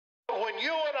when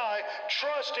you and I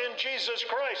trust in Jesus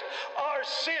Christ, our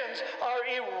sins are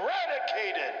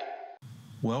eradicated.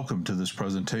 Welcome to this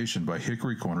presentation by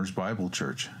Hickory Corners Bible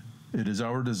Church. It is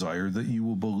our desire that you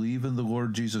will believe in the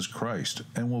Lord Jesus Christ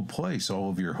and will place all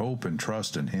of your hope and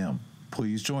trust in Him.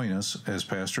 Please join us as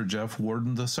Pastor Jeff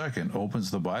Worden II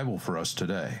opens the Bible for us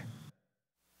today.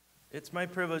 It's my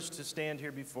privilege to stand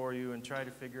here before you and try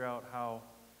to figure out how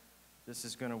this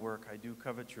is going to work. I do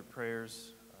covet your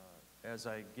prayers as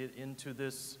I get into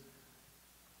this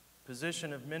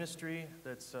position of ministry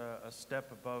that's a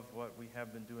step above what we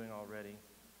have been doing already.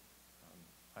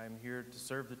 I'm here to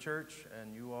serve the church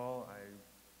and you all.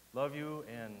 I love you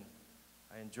and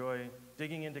I enjoy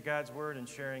digging into God's Word and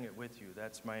sharing it with you.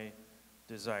 That's my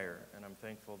desire, and I'm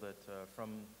thankful that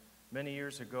from many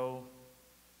years ago,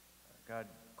 God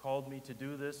called me to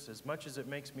do this. As much as it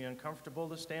makes me uncomfortable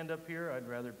to stand up here, I'd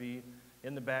rather be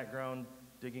in the background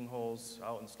digging holes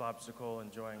out in Slopsicle,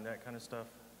 enjoying that kind of stuff.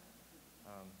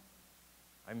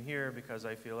 I'm here because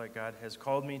I feel like God has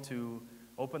called me to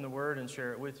open the Word and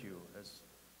share it with you. As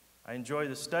I enjoy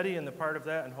the study and the part of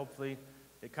that, and hopefully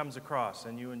it comes across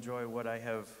and you enjoy what I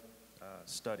have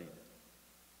studied.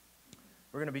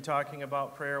 We're going to be talking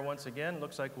about prayer once again.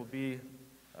 Looks like we'll be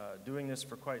doing this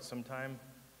for quite some time.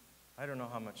 I don't know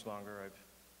how much longer.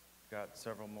 I've got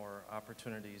several more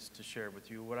opportunities to share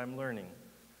with you what I'm learning.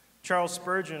 Charles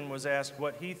Spurgeon was asked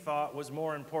what he thought was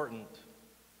more important,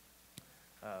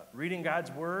 reading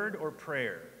God's Word or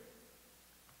prayer.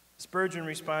 Spurgeon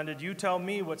responded, "You tell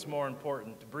me what's more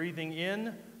important, breathing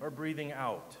in or breathing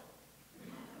out."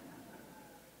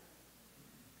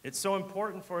 It's so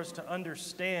important for us to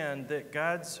understand that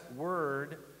God's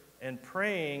Word and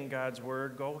praying God's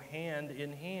Word go hand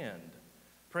in hand.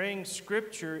 Praying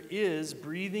Scripture is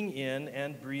breathing in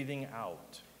and breathing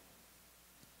out.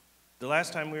 The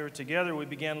last time we were together, we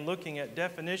began looking at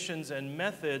definitions and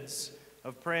methods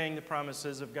of praying the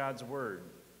promises of God's Word.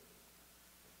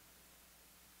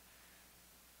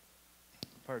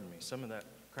 Pardon me, some of that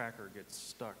cracker gets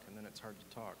stuck and then it's hard to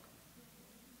talk.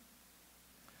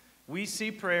 We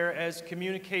see prayer as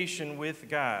communication with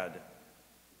God.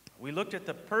 We looked at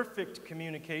the perfect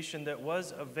communication that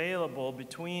was available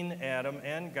between Adam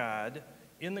and God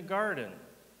in the garden.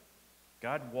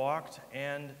 God walked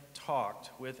and talked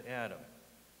with Adam.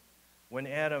 When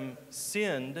Adam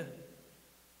sinned,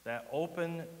 that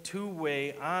open,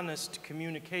 two-way, honest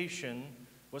communication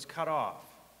was cut off.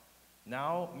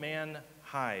 Now man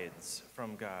hides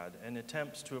from God and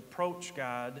attempts to approach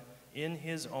God in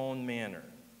his own manner.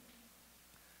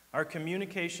 Our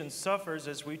communication suffers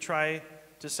as we try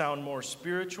to sound more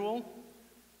spiritual.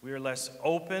 We are less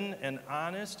open and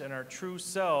honest, and our true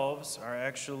selves are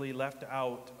actually left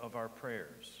out of our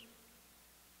prayers.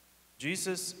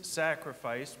 Jesus'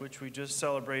 sacrifice, which we just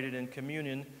celebrated in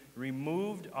communion,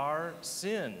 removed our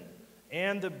sin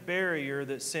and the barrier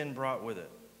that sin brought with it.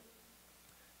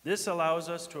 This allows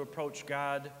us to approach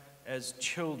God as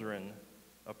children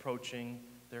approaching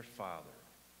their Father.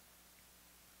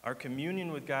 Our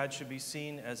communion with God should be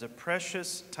seen as a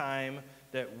precious time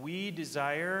that we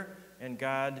desire and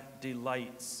God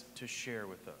delights to share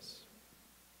with us.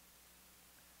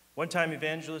 One time,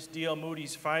 evangelist D.L.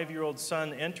 Moody's 5-year-old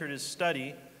son entered his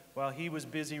study while he was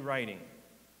busy writing.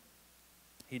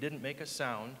 He didn't make a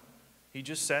sound. He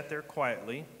just sat there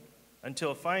quietly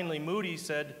until finally Moody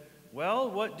said, "Well,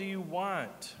 what do you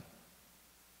want?"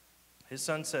 His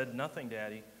son said, "Nothing,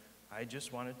 Daddy. I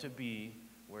just wanted to be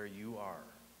where you are."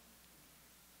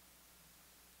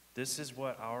 This is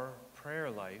what our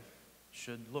prayer life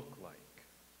should look like.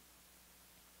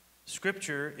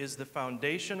 Scripture is the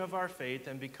foundation of our faith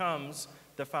and becomes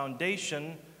the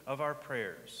foundation of our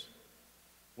prayers.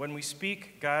 When we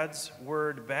speak God's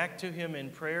Word back to Him in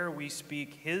prayer, we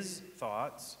speak His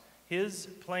thoughts, His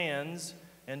plans,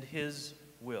 and His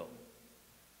will.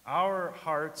 Our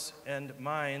hearts and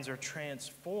minds are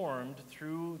transformed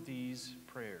through these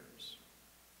prayers.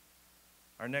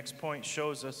 Our next point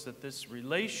shows us that this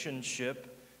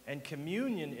relationship and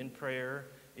communion in prayer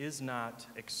is not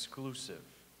exclusive.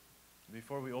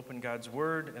 Before we open God's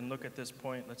Word and look at this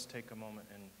point, let's take a moment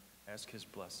and ask His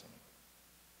blessing.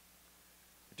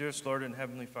 Dearest Lord and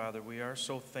Heavenly Father, we are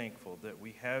so thankful that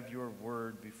we have your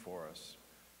Word before us,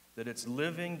 that it's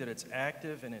living, that it's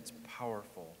active, and it's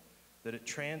powerful, that it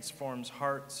transforms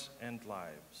hearts and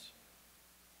lives.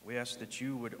 We ask that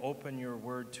you would open your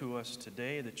Word to us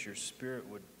today, that your Spirit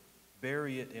would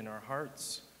bury it in our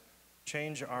hearts,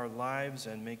 change our lives,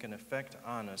 and make an effect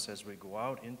on us as we go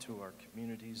out into our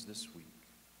communities this week.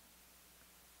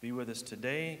 Be with us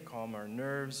today, calm our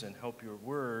nerves, and help your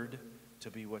Word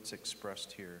to be what's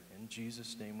expressed here. In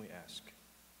Jesus' name we ask.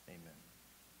 Amen.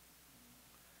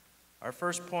 Our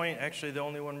first point, actually the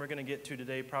only one we're going to get to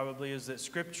today probably, is that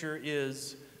Scripture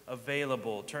is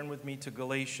available. Turn with me to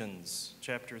Galatians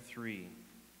chapter 3.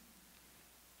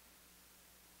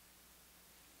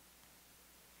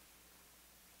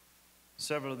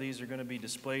 Several of these are going to be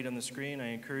displayed on the screen. I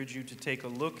encourage you to take a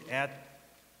look at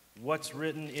what's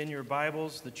written in your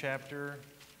Bibles, the chapter,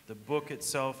 the book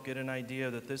itself. Get an idea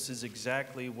that this is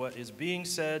exactly what is being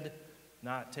said,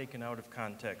 not taken out of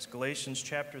context. Galatians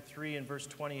chapter 3 and verse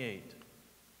 28.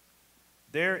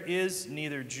 There is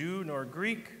neither Jew nor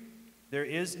Greek, there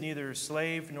is neither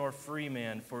slave nor free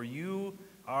man, for you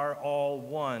are all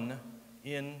one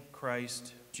in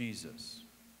Christ Jesus.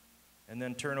 And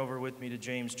then turn over with me to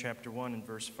James chapter 1 and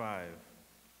verse 5.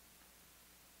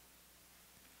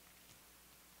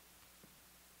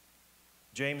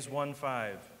 James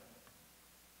 1:5.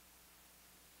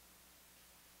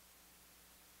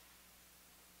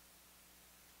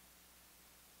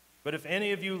 But if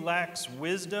any of you lacks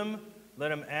wisdom,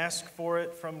 let him ask for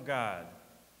it from God,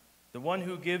 the one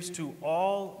who gives to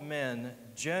all men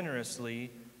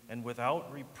generously and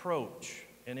without reproach,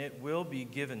 and it will be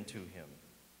given to him.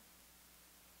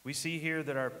 We see here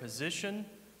that our position,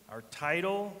 our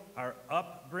title, our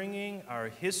upbringing, our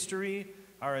history,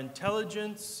 our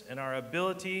intelligence, and our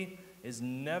ability is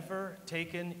never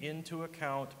taken into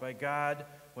account by God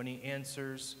when he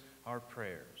answers our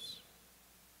prayers.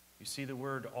 You see the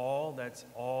word all, that's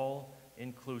all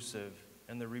inclusive.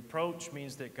 And the reproach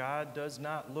means that God does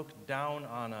not look down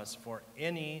on us for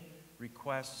any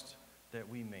request that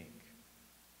we make.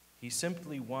 He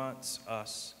simply wants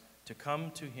us to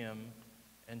come to him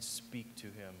and speak to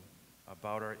him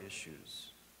about our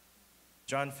issues.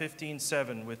 John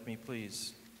 15:7 with me,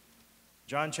 please.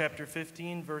 John chapter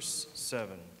 15, verse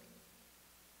 7.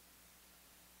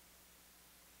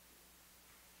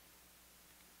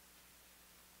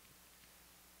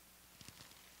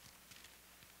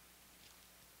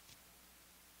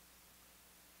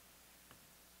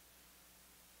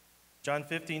 John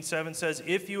 15:7 says,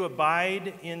 "If you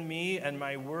abide in me and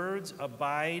my words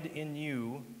abide in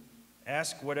you,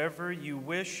 ask whatever you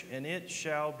wish and it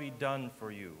shall be done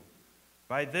for you.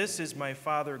 By this is my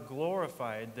Father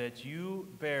glorified, that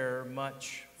you bear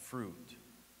much fruit."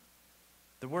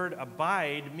 The word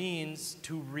abide means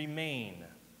to remain.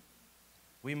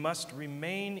 We must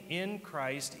remain in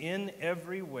Christ in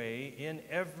every way, in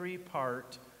every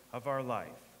part of our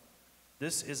life.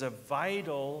 This is a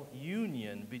vital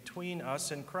union between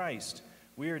us and Christ.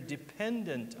 We are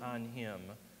dependent on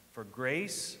him for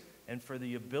grace and for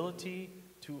the ability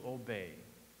to obey.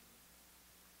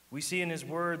 We see in his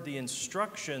word the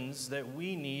instructions that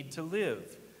we need to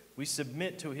live. We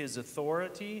submit to his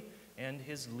authority and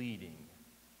his leading.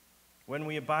 When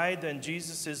we abide, then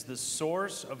Jesus is the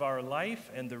source of our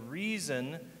life and the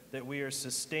reason that we are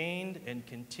sustained and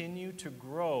continue to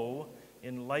grow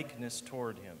in likeness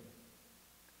toward him.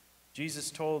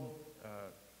 Jesus told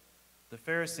the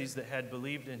Pharisees that had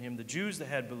believed in him, the Jews that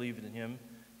had believed in him,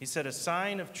 he said, a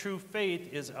sign of true faith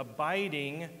is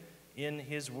abiding in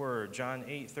his word. John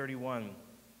 8:31.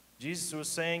 Jesus was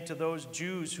saying to those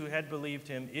Jews who had believed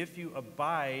him, if you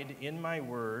abide in my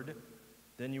word,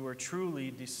 then you are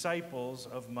truly disciples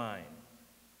of mine.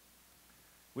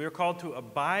 We are called to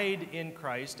abide in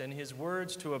Christ and his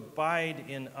words to abide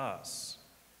in us.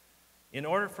 In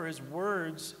order for his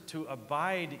words to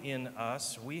abide in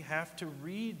us, we have to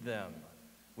read them.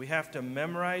 We have to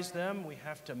memorize them. We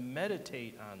have to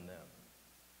meditate on them.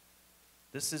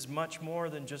 This is much more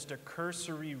than just a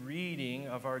cursory reading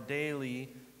of our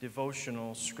daily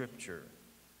devotional scripture.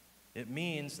 It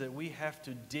means that we have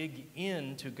to dig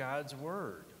into God's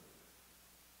word.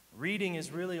 Reading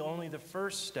is really only the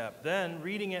first step. Then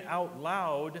reading it out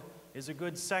loud is a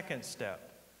good second step.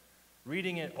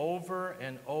 Reading it over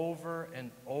and over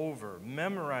and over,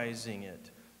 memorizing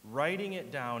it, writing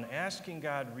it down, asking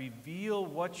God, reveal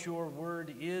what your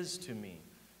word is to me.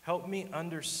 Help me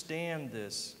understand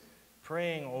this,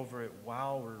 praying over it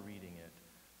while we're reading it.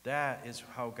 That is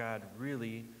how God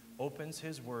really opens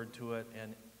his word to it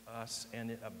and us, and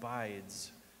it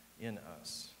abides in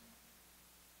us.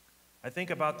 I think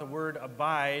about the word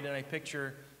abide, and I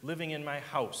picture living in my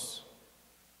house.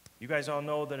 You guys all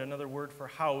know that another word for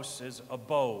house is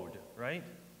abode, right?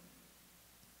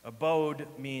 Abode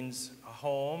means a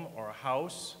home or a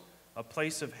house, a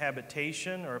place of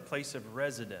habitation or a place of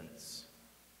residence.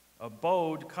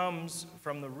 Abode comes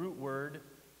from the root word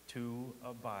to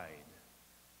abide.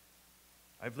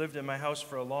 I've lived in my house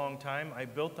for a long time. I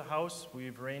built the house.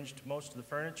 We've arranged most of the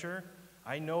furniture.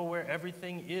 I know where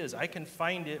everything is. I can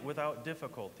find it without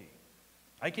difficulty.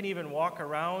 I can even walk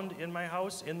around in my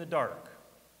house in the dark.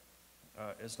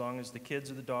 as long as the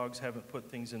kids or the dogs haven't put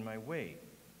things in my way.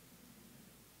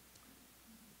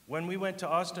 When we went to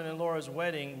Austin and Laura's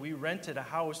wedding, we rented a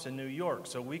house in New York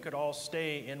so we could all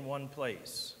stay in one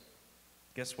place.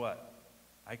 Guess what?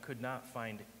 I could not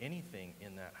find anything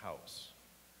in that house.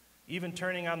 Even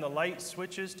turning on the light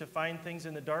switches to find things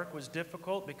in the dark was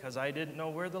difficult because I didn't know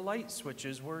where the light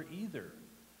switches were either.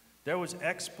 There was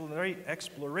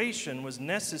exploration was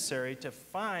necessary to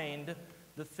find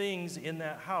the things in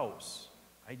that house.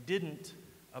 I didn't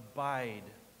abide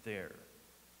there.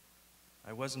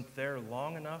 I wasn't there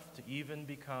long enough to even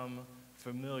become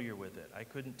familiar with it. I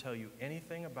couldn't tell you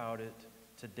anything about it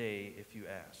today if you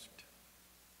asked.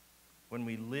 When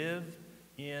we live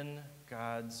in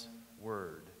God's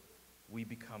Word, we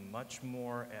become much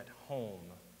more at home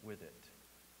with it.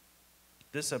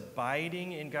 This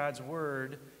abiding in God's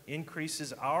Word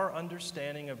increases our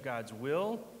understanding of God's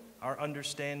will, our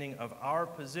understanding of our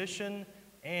position,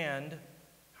 and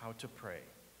how to pray.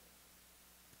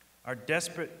 Our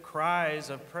desperate cries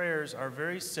of prayers are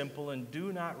very simple and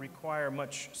do not require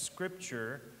much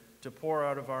scripture to pour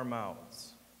out of our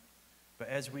mouths. But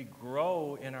as we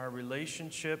grow in our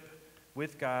relationship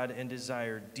with God and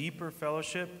desire deeper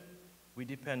fellowship, we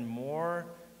depend more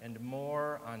and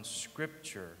more on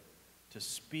Scripture to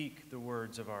speak the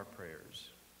words of our prayers.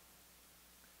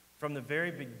 From the very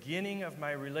beginning of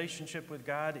my relationship with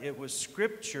God, it was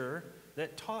Scripture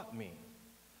that taught me.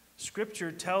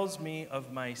 Scripture tells me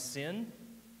of my sin.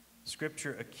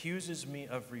 Scripture accuses me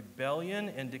of rebellion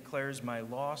and declares my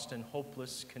lost and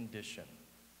hopeless condition.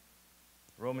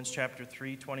 Romans chapter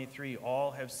 3:23,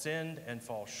 all have sinned and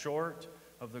fall short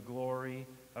of the glory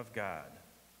of God.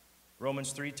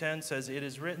 Romans 3:10 says, it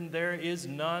is written, there is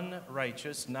none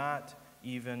righteous, not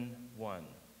even one.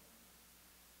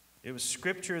 It was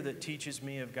Scripture that teaches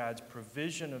me of God's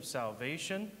provision of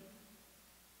salvation,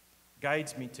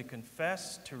 guides me to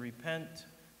confess, to repent,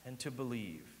 and to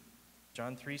believe.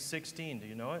 John 3:16, do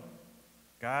you know it?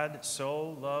 God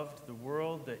so loved the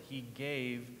world that he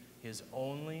gave his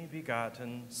only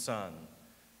begotten Son,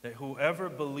 that whoever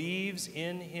believes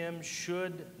in him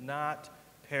should not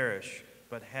perish,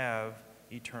 but have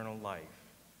eternal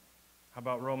life. How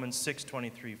about Romans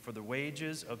 6:23? For the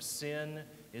wages of sin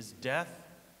is death,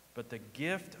 but the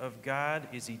gift of God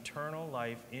is eternal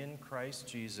life in Christ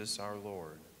Jesus our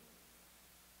Lord.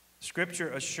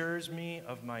 Scripture assures me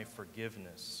of my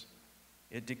forgiveness.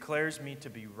 It declares me to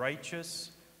be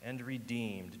righteous and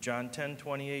redeemed. John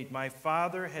 10:28, my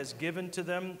Father has given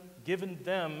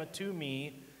them to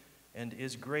me and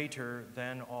is greater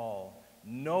than all.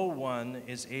 No one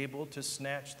is able to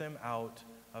snatch them out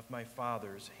of my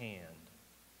Father's hand.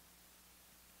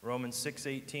 Romans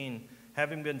 6:18,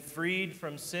 having been freed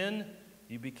from sin,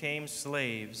 you became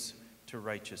slaves to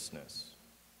righteousness.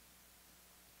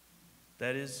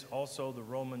 That is also the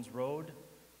Romans road.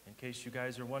 In case you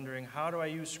guys are wondering, how do I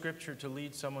use Scripture to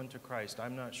lead someone to Christ?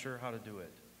 I'm not sure how to do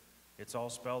it. It's all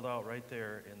spelled out right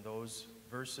there in those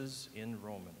verses in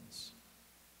Romans.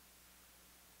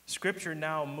 Scripture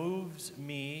now moves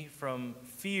me from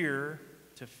fear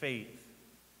to faith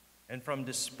and from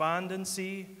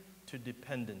despondency to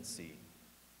dependency.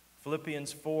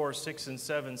 Philippians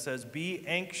 4:6-7 says, be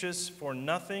anxious for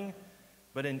nothing,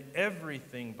 but in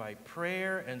everything by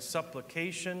prayer and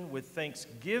supplication with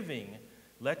thanksgiving,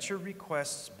 let your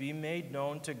requests be made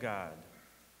known to God.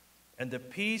 And the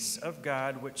peace of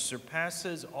God, which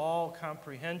surpasses all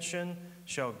comprehension,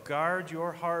 shall guard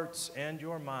your hearts and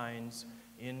your minds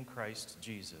in Christ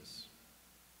Jesus.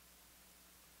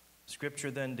 Scripture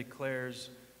then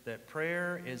declares that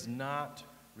prayer is not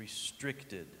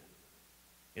restricted.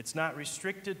 It's not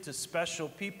restricted to special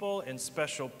people in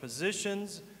special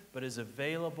positions, but is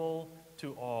available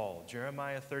to all.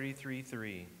 Jeremiah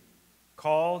 33:3.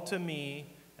 Call to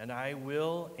me, and I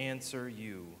will answer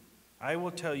you. I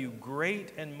will tell you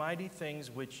great and mighty things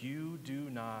which you do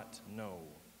not know.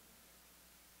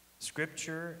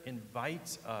 Scripture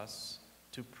invites us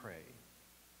to pray.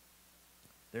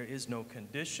 There is no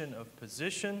condition of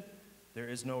position. There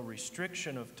is no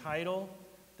restriction of title.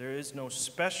 There is no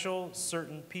special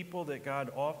certain people that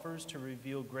God offers to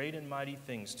reveal great and mighty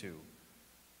things to.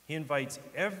 He invites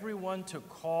everyone to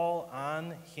call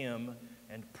on him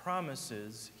and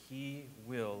promises he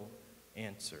will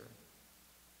answer.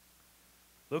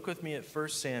 Look with me at 1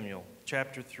 Samuel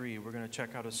chapter 3. We're going to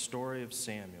check out a story of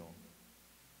Samuel.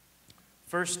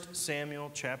 1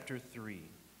 Samuel chapter 3.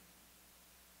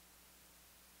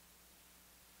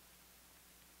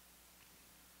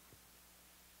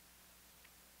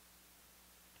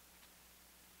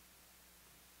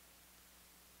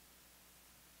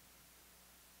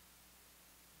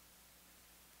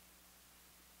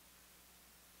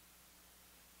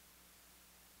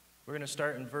 We're going to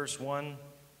start in verse 1.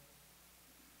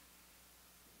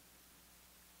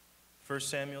 1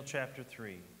 Samuel chapter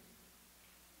 3.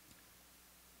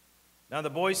 Now the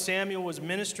boy Samuel was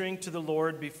ministering to the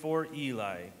Lord before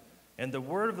Eli, and the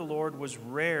word of the Lord was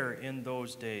rare in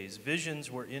those days.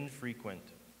 Visions were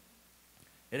infrequent.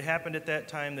 It happened at that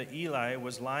time that Eli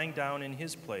was lying down in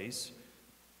his place.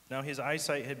 Now his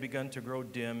eyesight had begun to grow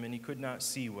dim, and he could not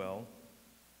see well.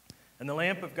 And the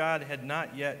lamp of God had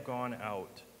not yet gone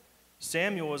out.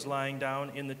 Samuel was lying down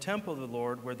in the temple of the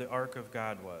Lord where the ark of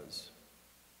God was.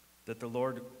 That the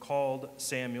Lord called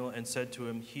Samuel and said to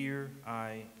him, "Here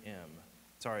I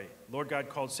am." Lord God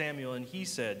called Samuel and he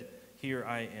said, "Here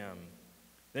I am."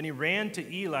 Then he ran to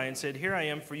Eli and said, "Here I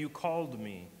am, for you called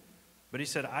me." But he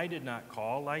said, "I did not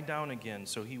call. Lie down again."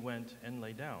 So he went and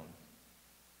lay down.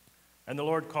 And the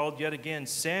Lord called yet again,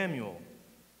 "Samuel."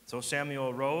 So Samuel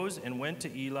arose and went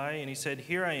to Eli, and he said,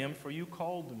 "Here I am, for you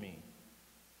called me."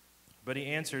 But he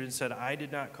answered and said, "I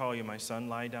did not call you, my son.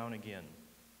 Lie down again."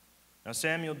 Now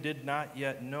Samuel did not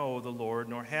yet know the Lord,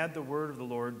 nor had the word of the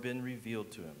Lord been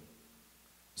revealed to him.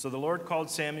 So the Lord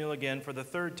called Samuel again for the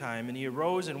third time, and he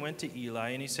arose and went to Eli,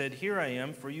 and he said, "Here I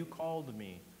am, for you called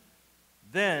me."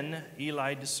 Then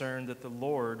Eli discerned that the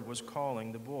Lord was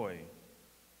calling the boy.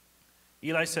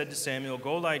 Eli said to Samuel,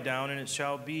 "Go lie down, and it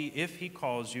shall be, if he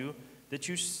calls you, that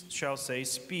you shall say,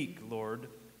 'Speak, Lord,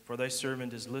 for thy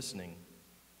servant is listening.'"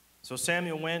 So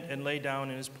Samuel went and lay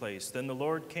down in his place. Then the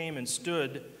Lord came and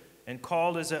stood and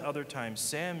called as at other times,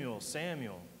 "Samuel,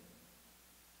 Samuel."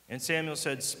 And Samuel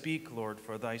said, "Speak, Lord,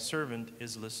 for thy servant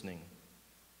is listening."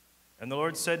 And the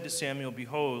Lord said to Samuel,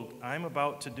 "Behold, I am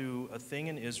about to do a thing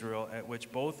in Israel at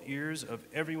which both ears of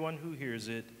everyone who hears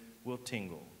it will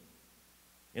tingle.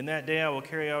 In that day I will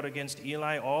carry out against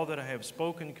Eli all that I have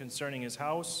spoken concerning his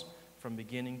house from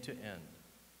beginning to end."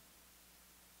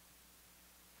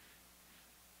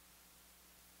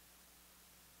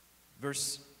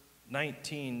 Verse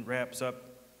 19 wraps up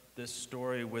this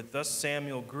story with, "Thus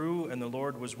Samuel grew, and the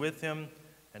Lord was with him,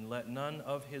 and let none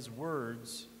of his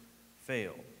words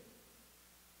fail."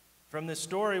 From this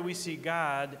story, we see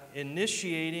God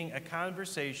initiating a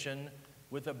conversation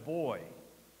with a boy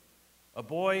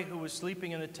who was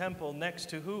sleeping in the temple next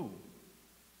to who?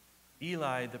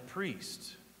 Eli the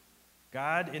priest.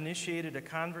 God initiated a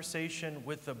conversation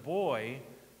with the boy,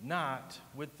 not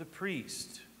with the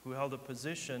priest, who held a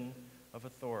position of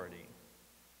authority.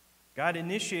 God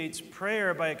initiates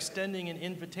prayer by extending an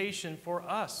invitation for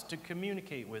us to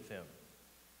communicate with him.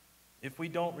 If we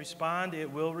don't respond,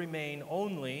 it will remain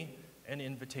only an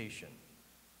invitation.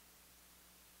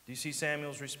 Do you see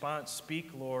Samuel's response?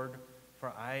 "Speak, Lord,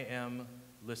 for I am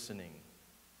listening."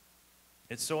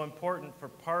 It's so important for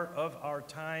part of our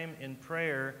time in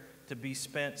prayer to be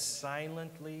spent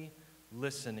silently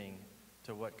listening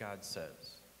to what God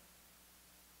says.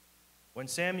 When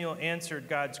Samuel answered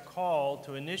God's call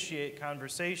to initiate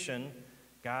conversation,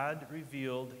 God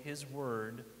revealed his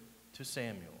word to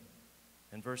Samuel.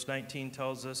 And verse 19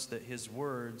 tells us that his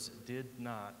words did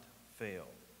not fail.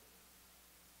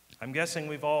 I'm guessing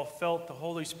we've all felt the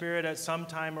Holy Spirit at some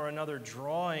time or another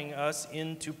drawing us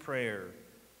into prayer.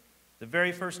 The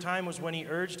very first time was when he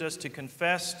urged us to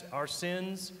confess our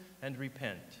sins and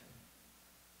repent.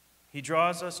 He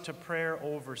draws us to prayer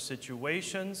over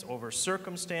situations, over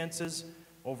circumstances,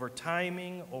 over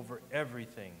timing, over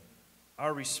everything.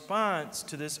 Our response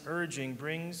to this urging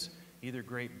brings either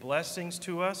great blessings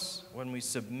to us when we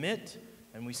submit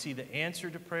and we see the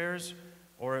answer to prayers,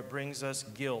 or it brings us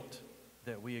guilt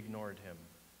that we ignored him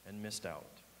and missed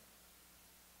out.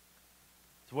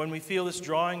 So when we feel this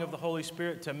drawing of the Holy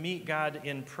Spirit to meet God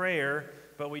in prayer,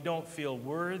 but we don't feel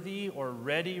worthy or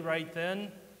ready right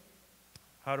then,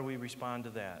 how do we respond to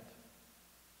that?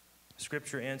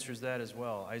 Scripture answers that as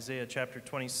well. Isaiah chapter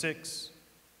 26,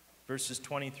 verses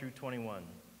 20 through 21.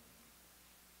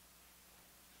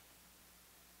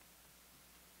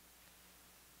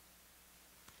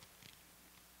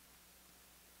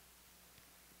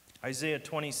 Isaiah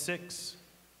 26,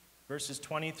 verses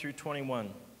 20 through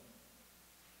 21.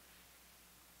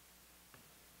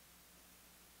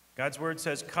 God's word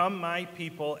says, "Come, my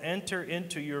people, enter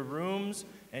into your rooms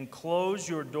and close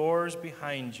your doors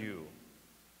behind you.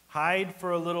 Hide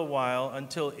for a little while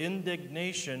until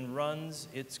indignation runs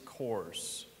its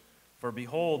course. For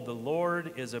behold, the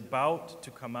Lord is about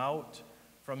to come out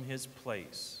from his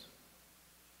place."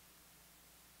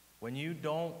 When you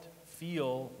don't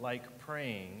feel like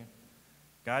praying,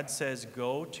 God says,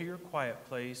 go to your quiet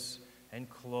place and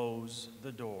close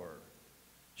the door.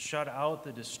 Shut out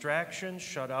the distractions,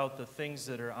 shut out the things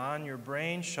that are on your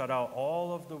brain, shut out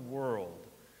all of the world.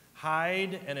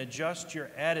 Hide and adjust your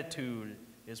attitude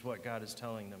is what God is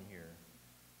telling them here.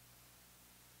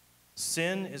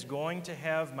 Sin is going to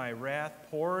have my wrath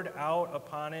poured out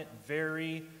upon it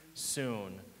very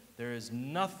soon. There is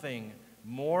nothing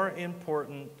more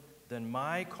important than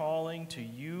my calling to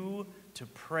you to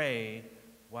pray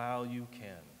while you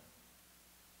can.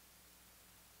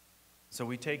 So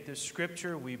we take this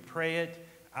scripture, we pray it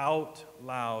out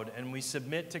loud, and we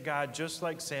submit to God just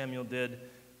like Samuel did.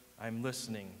 I'm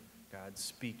listening. God,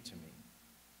 speak to me.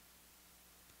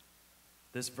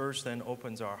 This verse then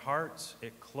opens our hearts,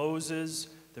 it closes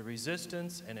the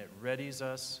resistance, and it readies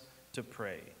us to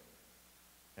pray.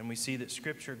 And we see that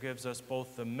Scripture gives us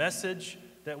both the message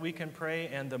that we can pray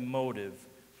and the motive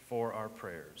for our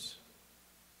prayers.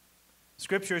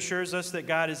 Scripture assures us that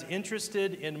God is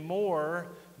interested in more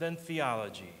than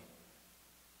theology.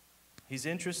 He's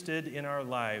interested in our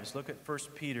lives. Look at 1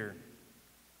 Peter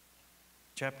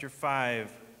chapter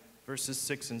 5, verses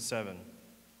 6 and 7.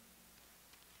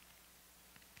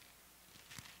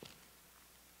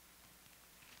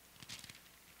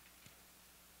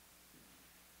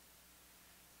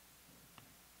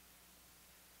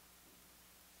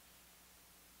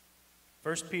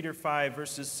 First Peter 5,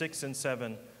 verses 6 and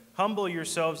 7. Humble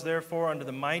yourselves, therefore, under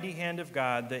the mighty hand of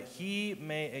God, that he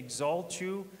may exalt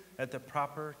you at the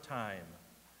proper time,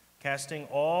 casting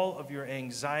all of your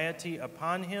anxiety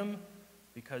upon him,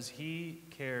 because he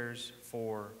cares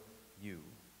for you.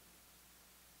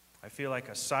 I feel like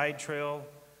a side trail.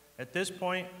 At this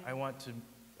point, I want to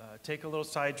take a little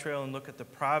side trail and look at the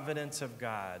providence of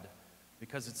God,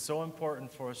 because it's so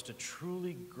important for us to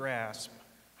truly grasp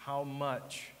how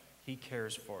much he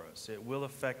cares for us. It will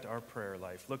affect our prayer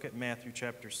life. Look at Matthew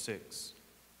chapter 6.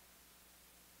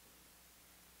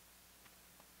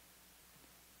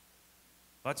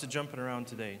 Lots of jumping around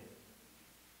today.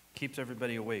 Keeps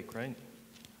everybody awake, right?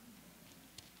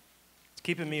 It's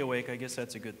keeping me awake. I guess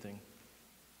that's a good thing.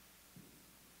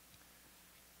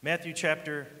 Matthew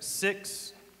chapter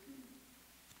 6.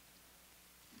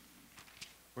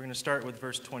 We're going to start with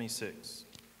verse 26.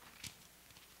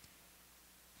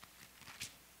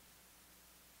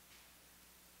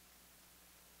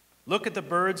 Look at the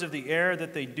birds of the air,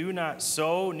 that they do not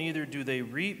sow, neither do they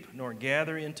reap, nor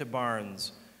gather into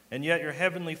barns, and yet your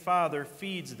heavenly Father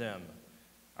feeds them.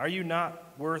 Are you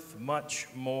not worth much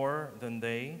more than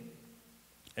they?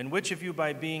 And which of you,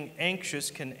 by being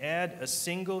anxious, can add a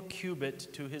single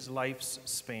cubit to his life's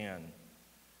span?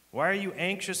 Why are you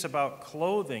anxious about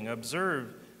clothing?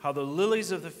 Observe how the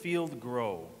lilies of the field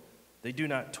grow. They do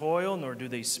not toil, nor do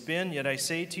they spin. Yet I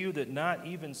say to you that not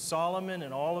even Solomon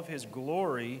in all of his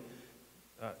glory,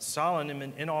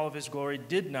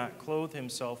 did not clothe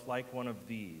himself like one of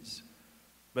these.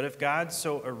 But if God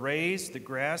so arrays the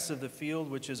grass of the field,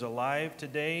 which is alive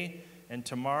today and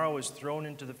tomorrow is thrown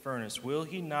into the furnace, will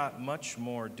he not much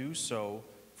more do so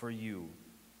for you,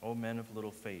 O men of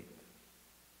little faith?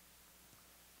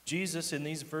 Jesus in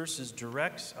these verses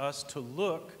directs us to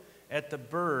look at the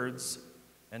birds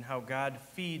and how God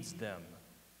feeds them,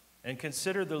 and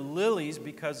consider the lilies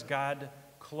because God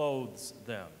clothes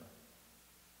them.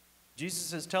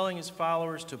 Jesus is telling his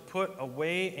followers to put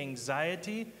away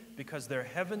anxiety because their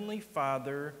heavenly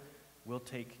Father will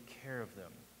take care of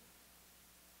them.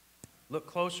 Look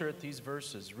closer at these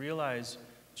verses. Realize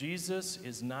Jesus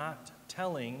is not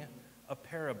telling a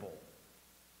parable.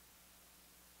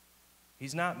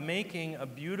 He's not making a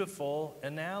beautiful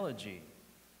analogy.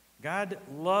 God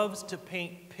loves to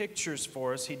paint pictures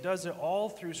for us. He does it all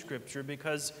through Scripture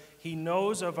because he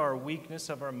knows of our weakness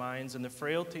of our minds and the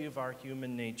frailty of our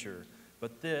human nature.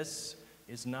 But this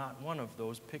is not one of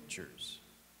those pictures.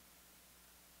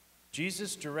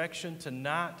 Jesus' direction to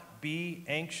not be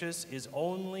anxious is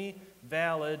only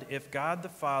valid if God the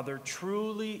Father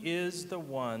truly is the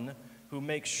one who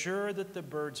makes sure that the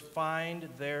birds find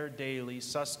their daily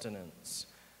sustenance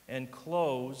and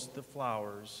clothes the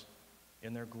flowers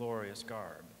in their glorious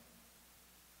garb.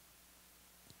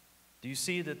 Do you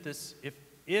see that this,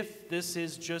 if this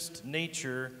is just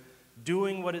nature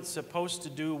doing what it's supposed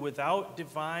to do without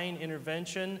divine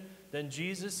intervention, then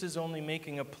Jesus is only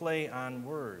making a play on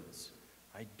words.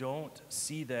 I don't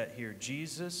see that here.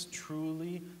 Jesus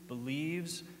truly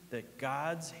believes that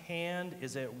God's hand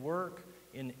is at work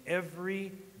in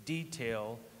every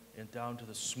detail and down to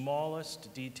the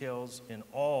smallest details in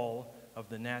all of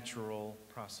the natural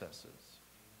processes.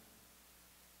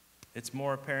 It's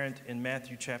more apparent in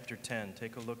Matthew chapter 10.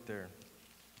 Take a look there.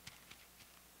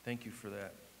 Thank you for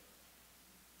that.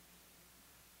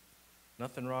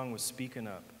 Nothing wrong with speaking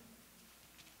up.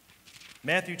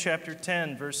 Matthew chapter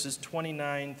 10, verses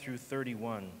 29 through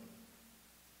 31.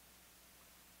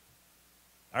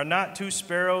 Are not 2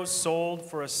 sparrows sold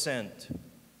for a cent,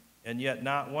 and yet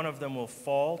not one of them will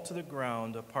fall to the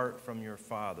ground apart from your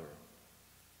Father?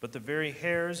 but the very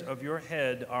hairs of your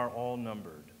head are all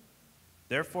numbered.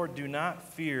 Therefore do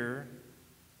not fear,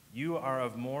 you are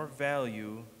of more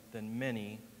value than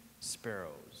many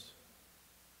sparrows.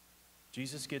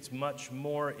 Jesus gets much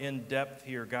more in depth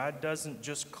here. God doesn't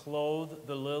just clothe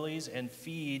the lilies and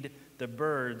feed the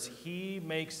birds. He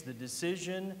makes the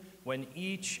decision when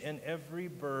each and every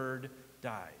bird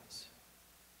dies.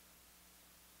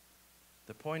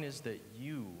 The point is that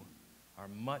you are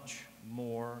much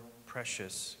more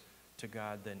precious to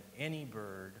God than any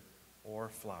bird or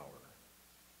flower.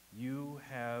 You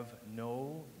have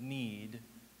no need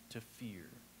to fear.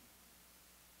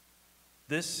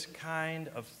 This kind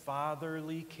of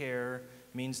fatherly care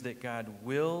means that God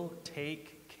will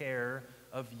take care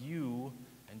of you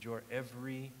and your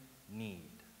every need.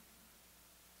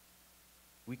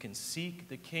 We can seek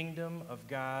the kingdom of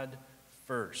God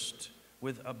first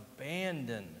with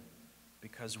abandon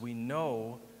because we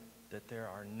know that there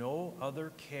are no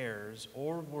other cares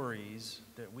or worries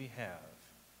that we have.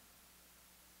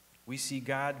 We see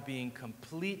God being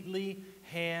completely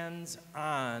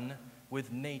hands-on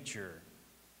with nature,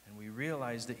 and we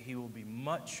realize that he will be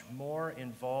much more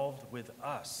involved with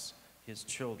us, his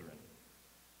children.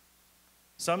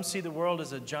 Some see the world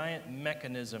as a giant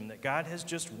mechanism that God has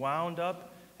just wound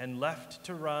up and left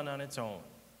to run on its own.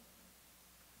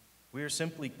 We are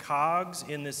simply cogs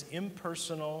in this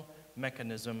impersonal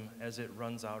mechanism as it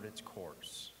runs out its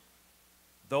course.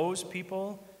 Those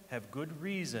people have good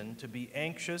reason to be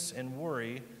anxious and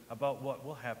worry about what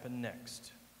will happen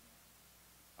next.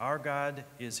 Our God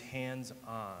is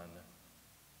hands-on.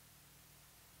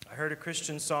 I heard a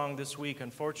Christian song this week.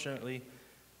 Unfortunately,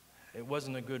 it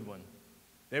wasn't a good one.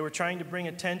 They were trying to bring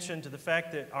attention to the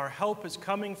fact that our help is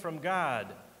coming from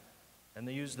God. And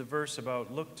they used the verse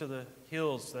about, look to the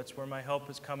hills, that's where my help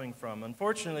is coming from.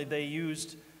 Unfortunately, they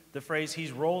used the phrase,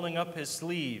 he's rolling up his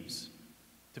sleeves,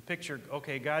 to picture,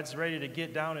 okay, God's ready to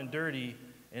get down and dirty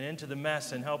and into the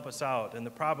mess and help us out. And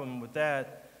the problem with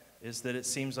that is that it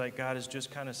seems like God is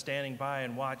just kind of standing by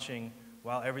and watching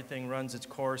while everything runs its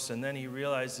course. And then he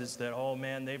realizes that, oh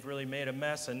man, they've really made a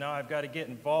mess and now I've got to get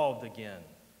involved again.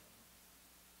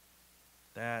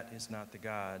 That is not the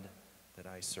God that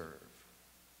I serve.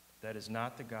 That is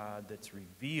not the God that's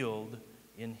revealed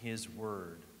in his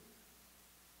word.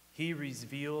 He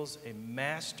reveals a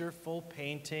masterful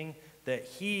painting that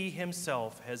he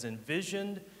himself has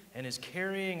envisioned and is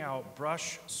carrying out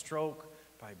brush stroke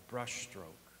by brush stroke.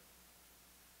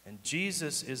 And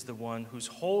Jesus is the one who's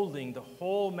holding the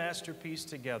whole masterpiece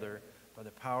together by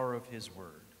the power of his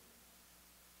word.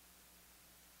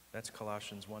 That's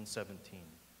Colossians 1:17.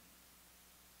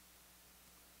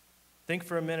 Think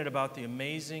for a minute about the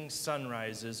amazing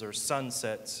sunrises or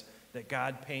sunsets that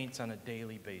God paints on a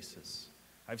daily basis.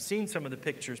 I've seen some of the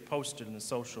pictures posted in the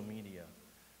social media.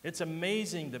 It's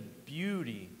amazing the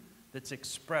beauty that's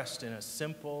expressed in a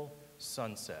simple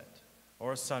sunset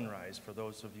or a sunrise for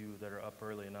those of you that are up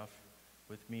early enough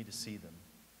with me to see them.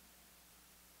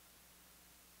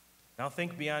 Now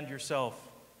think beyond yourself.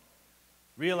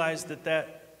 Realize that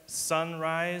that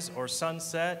sunrise or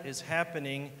sunset is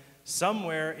happening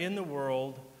somewhere in the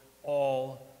world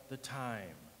all the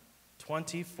time,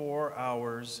 24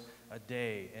 hours a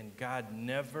day, and God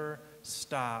never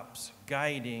stops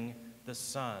guiding the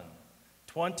sun.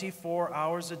 24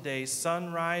 hours a day,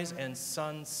 sunrise and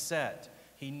sunset.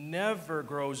 He never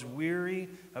grows weary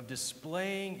of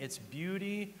displaying its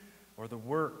beauty or the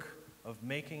work of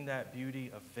making that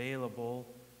beauty available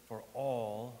for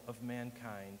all of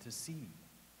mankind to see.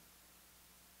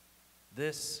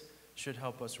 This should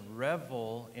help us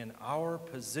revel in our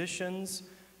positions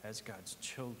as God's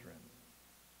children,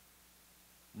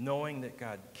 knowing that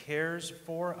God cares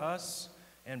for us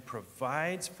and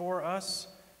provides for us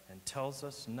and tells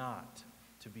us not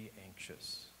to be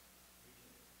anxious.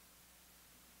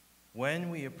 When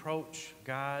we approach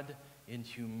God in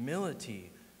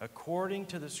humility, according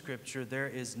to the Scripture, there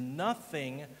is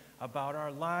nothing about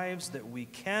our lives that we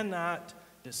cannot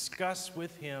discuss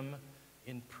with him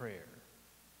in prayer.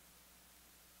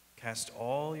 Cast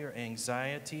all your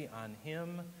anxiety on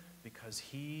him because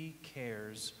he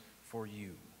cares for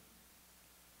you.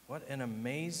 What an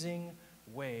amazing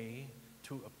way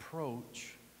to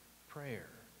approach prayer.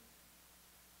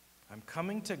 I'm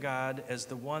coming to God as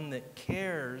the one that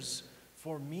cares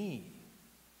for me.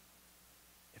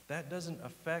 If that doesn't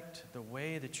affect the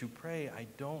way that you pray, I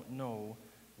don't know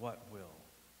what will.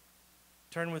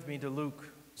 Turn with me to Luke.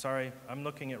 Sorry, I'm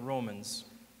looking at Romans.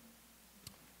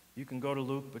 You can go to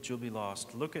Luke, but you'll be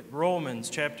lost. Look at Romans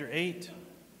chapter 8.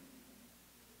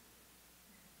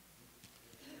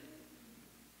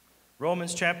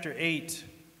 Romans chapter 8,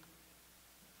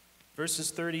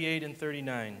 verses 38 and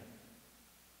 39.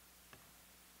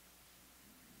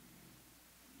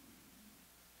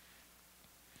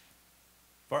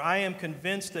 For I am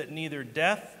convinced that neither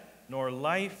death, nor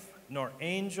life, nor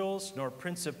angels, nor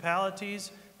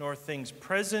principalities, nor things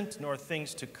present, nor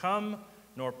things to come,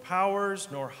 nor powers,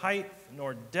 nor height,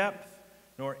 nor depth,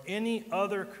 nor any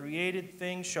other created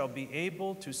thing shall be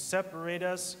able to separate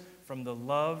us from the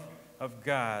love of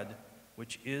God,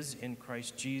 which is in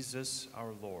Christ Jesus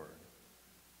our Lord.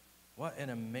 What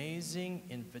an amazing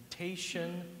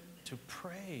invitation to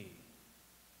pray.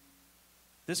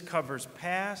 This covers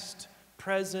past,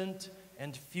 present,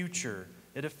 and future.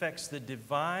 It affects the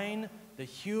divine, the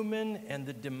human, and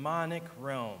the demonic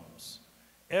realms.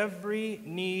 Every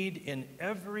need in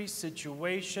every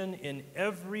situation, in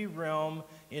every realm,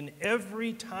 in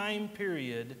every time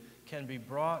period can be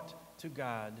brought to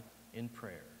God in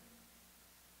prayer.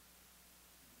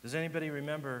 Does anybody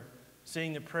remember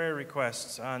seeing the prayer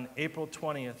requests on April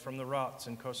 20th from the Rots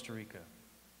in Costa Rica?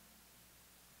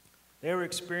 They were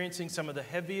experiencing some of the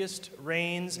heaviest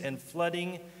rains and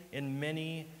flooding in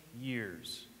many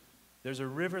years. There's a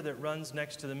river that runs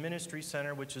next to the ministry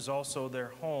center, which is also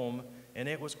their home, and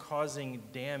it was causing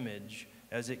damage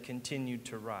as it continued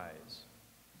to rise.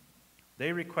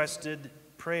 They requested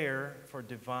prayer for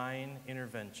divine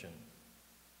intervention.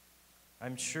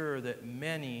 I'm sure that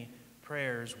many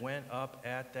prayers went up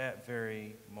at that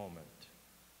very moment.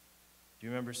 Do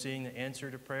you remember seeing the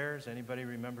answer to prayers? Anybody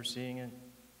remember seeing it?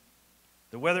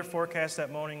 The weather forecast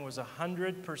that morning was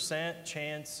 100%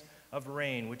 chance of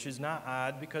rain, which is not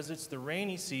odd because it's the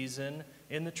rainy season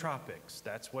in the tropics.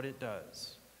 That's what it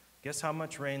does. Guess how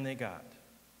much rain they got?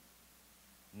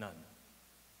 None.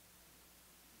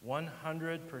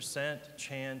 100%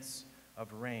 chance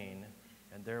of rain,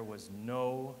 and there was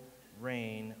no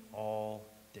rain all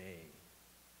day.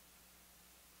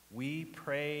 We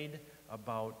prayed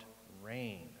about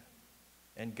rain.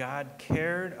 And God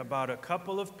cared about a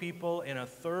couple of people in a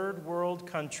third world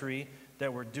country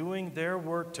that were doing their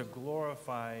work to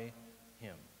glorify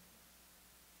Him.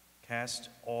 Cast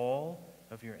all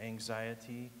of your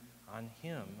anxiety on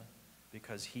Him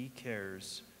because He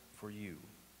cares for you.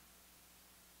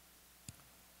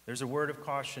 There's a word of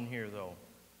caution here, though.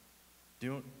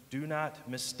 Do not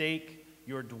mistake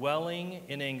your dwelling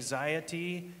in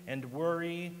anxiety and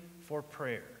worry for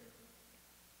prayer.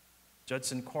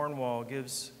 Judson Cornwall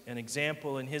gives an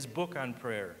example in his book on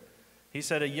prayer. He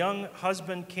said, a young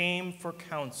husband came for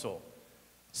counsel,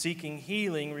 seeking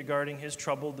healing regarding his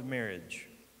troubled marriage.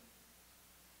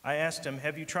 I asked him,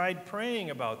 have you tried praying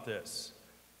about this?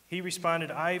 He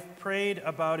responded, I've prayed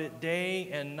about it day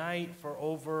and night for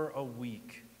over a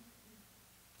week.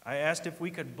 I asked if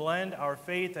we could blend our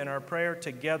faith and our prayer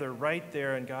together right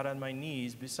there and got on my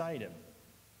knees beside him.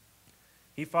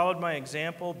 He followed my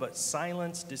example, but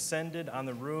silence descended on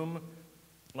the room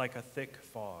like a thick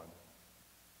fog.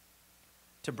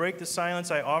 To break the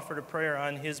silence, I offered a prayer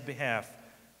on his behalf,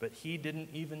 but he didn't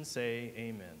even say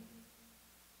amen.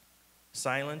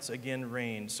 Silence again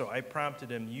reigned, so I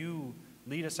prompted him, you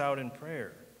lead us out in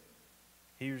prayer.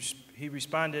 He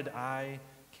responded, I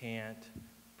can't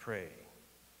pray.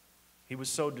 He was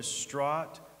so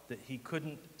distraught that he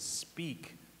couldn't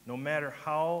speak, no matter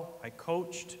how I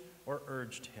coached or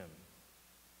urged him.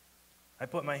 I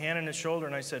put my hand on his shoulder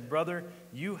and I said, brother,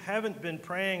 you haven't been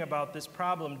praying about this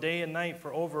problem day and night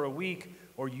for over a week,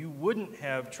 or you wouldn't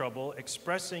have trouble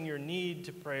expressing your need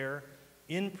to prayer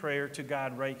to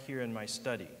God right here in my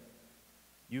study.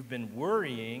 You've been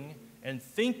worrying and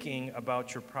thinking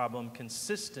about your problem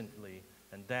consistently,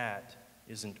 and that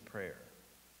isn't prayer.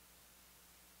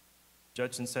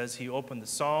 Judson says he opened the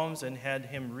Psalms and had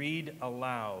him read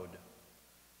aloud.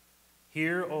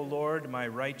 Hear, O Lord, my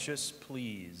righteous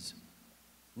pleas.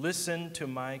 Listen to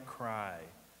my cry.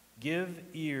 Give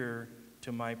ear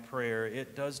to my prayer.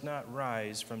 It does not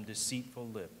rise from deceitful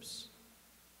lips.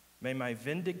 May my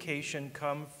vindication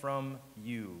come from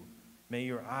you. May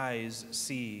your eyes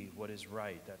see what is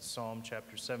right. That's Psalm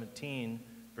chapter 17,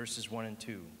 verses 1 and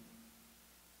 2.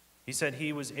 He said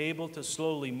he was able to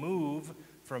slowly move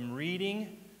from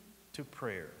reading to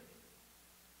prayer.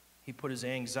 He put his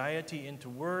anxiety into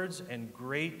words, and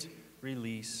great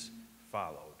release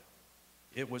followed.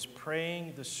 It was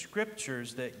praying the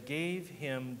scriptures that gave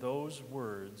him those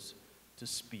words to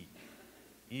speak,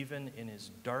 even in his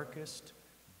darkest,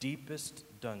 deepest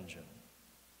dungeon.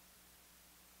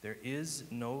 There is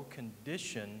no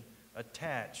condition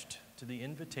attached to the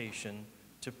invitation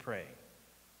to pray.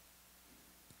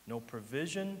 No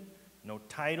provision, no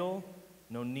title,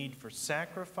 no need for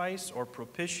sacrifice or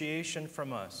propitiation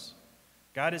from us.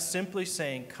 God is simply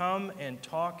saying, come and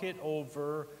talk it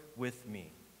over with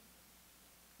me.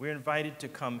 We're invited to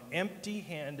come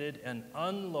empty-handed and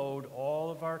unload all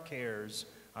of our cares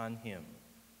on Him.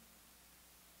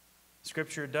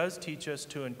 Scripture does teach us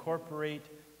to incorporate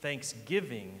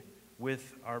thanksgiving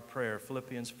with our prayer.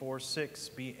 Philippians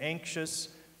 4:6, be anxious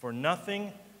for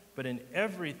nothing, but in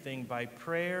everything by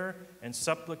prayer and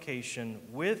supplication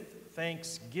with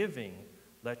thanksgiving,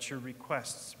 let your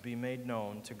requests be made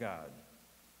known to God.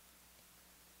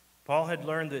 Paul had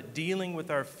learned that dealing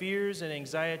with our fears and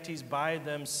anxieties by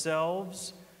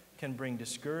themselves can bring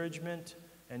discouragement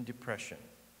and depression.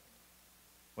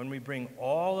 When we bring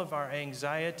all of our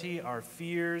anxiety, our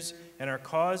fears, and our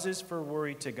causes for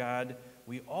worry to God,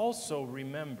 we also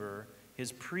remember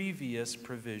His previous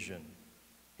provision,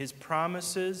 His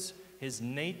promises, His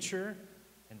nature,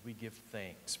 and we give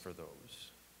thanks for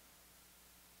those.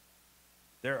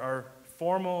 There are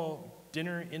formal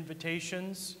dinner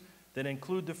invitations that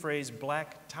include the phrase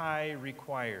black tie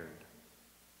required.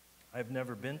 I've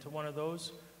never been to one of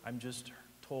those. I'm just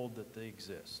told that they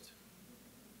exist.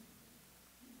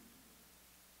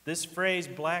 This phrase,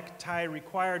 black tie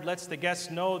required, lets the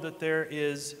guests know that there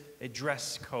is a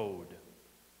dress code.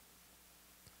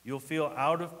 You'll feel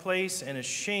out of place and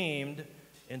ashamed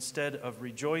instead of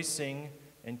rejoicing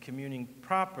and communing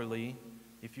properly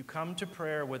if you come to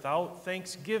prayer without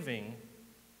thanksgiving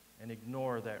and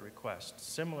ignore that request,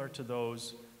 similar to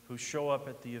those who show up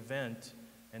at the event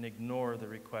and ignore the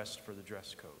request for the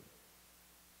dress code.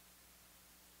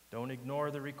 Don't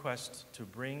ignore the request to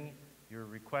bring your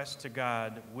request to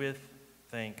God with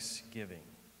thanksgiving.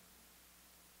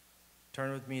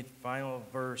 Turn with me to the final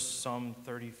verse, Psalm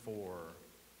 34.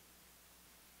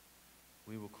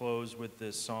 We will close with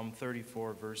this, Psalm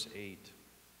 34, verse 8.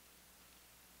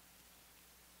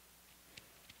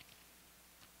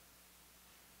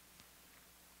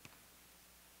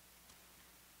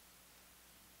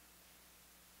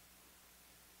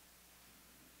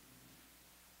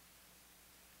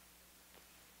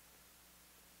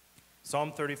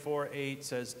 Psalm 34:8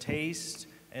 says, taste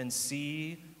and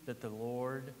see that the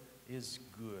Lord is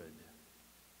good.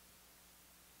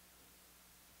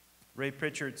 Ray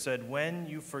Pritchard said, when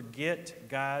you forget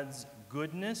God's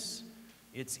goodness,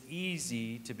 it's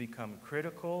easy to become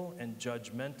critical and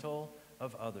judgmental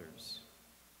of others.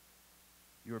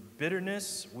 Your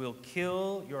bitterness will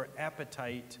kill your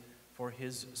appetite for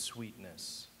His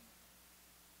sweetness,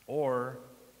 or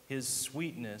His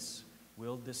sweetness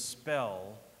will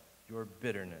dispel your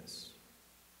bitterness.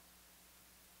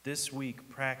 This week,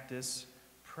 practice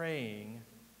praying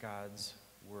God's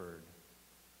word.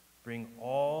 Bring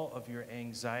all of your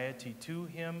anxiety to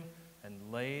Him and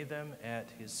lay them at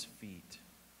His feet.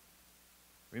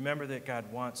 Remember that God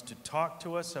wants to talk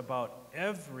to us about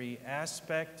every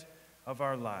aspect of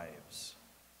our lives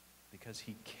because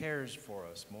He cares for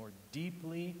us more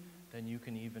deeply than you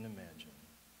can even imagine.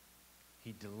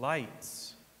 He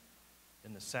delights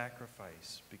in the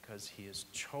sacrifice because He has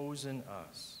chosen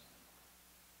us.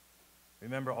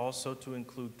 Remember also to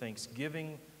include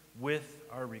thanksgiving with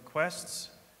our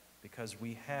requests because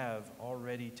we have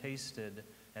already tasted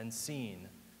and seen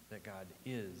that God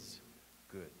is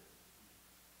good.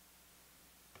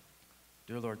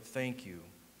 Dear Lord, thank You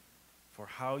for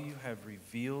how You have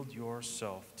revealed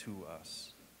Yourself to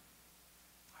us,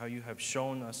 how You have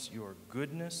shown us Your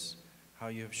goodness, how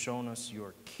You have shown us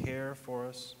Your care for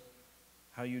us,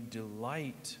 how You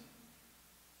delight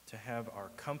to have our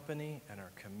company and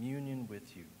our communion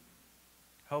with You.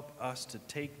 Help us to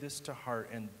take this to heart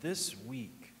and this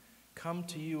week come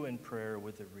to You in prayer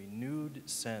with a renewed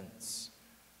sense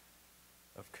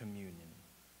of communion,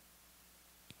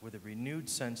 with a renewed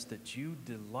sense that You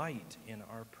delight in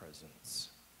our presence.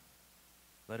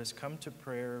 Let us come to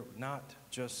prayer not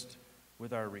just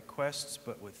with our requests,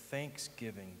 but with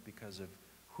thanksgiving because of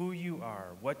who You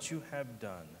are, what You have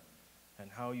done, and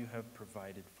how You have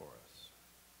provided for us.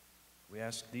 We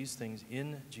ask these things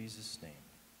in Jesus' name.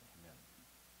 Amen.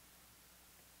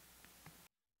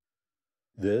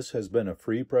 This has been a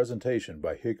free presentation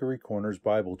by Hickory Corners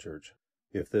Bible Church.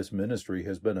 If this ministry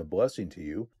has been a blessing to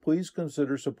you, please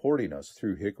consider supporting us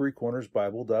through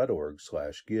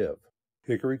hickorycornersbible.org/give.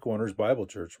 Hickory Corners Bible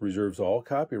Church reserves all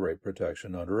copyright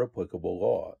protection under applicable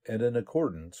law and in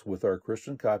accordance with our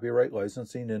Christian Copyright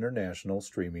Licensing International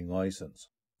streaming license.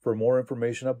 For more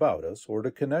information about us or to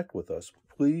connect with us,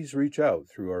 please reach out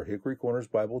through our Hickory Corners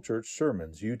Bible Church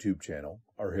Sermons YouTube channel,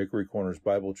 our Hickory Corners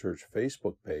Bible Church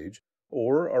Facebook page,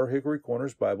 or our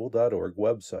hickorycornersbible.org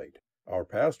website. Our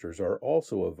pastors are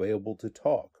also available to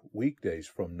talk weekdays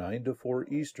from 9 to 4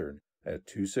 Eastern at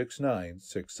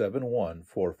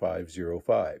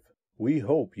 269-671-4505. We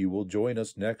hope you will join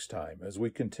us next time as we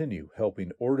continue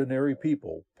helping ordinary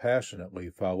people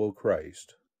passionately follow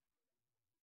Christ.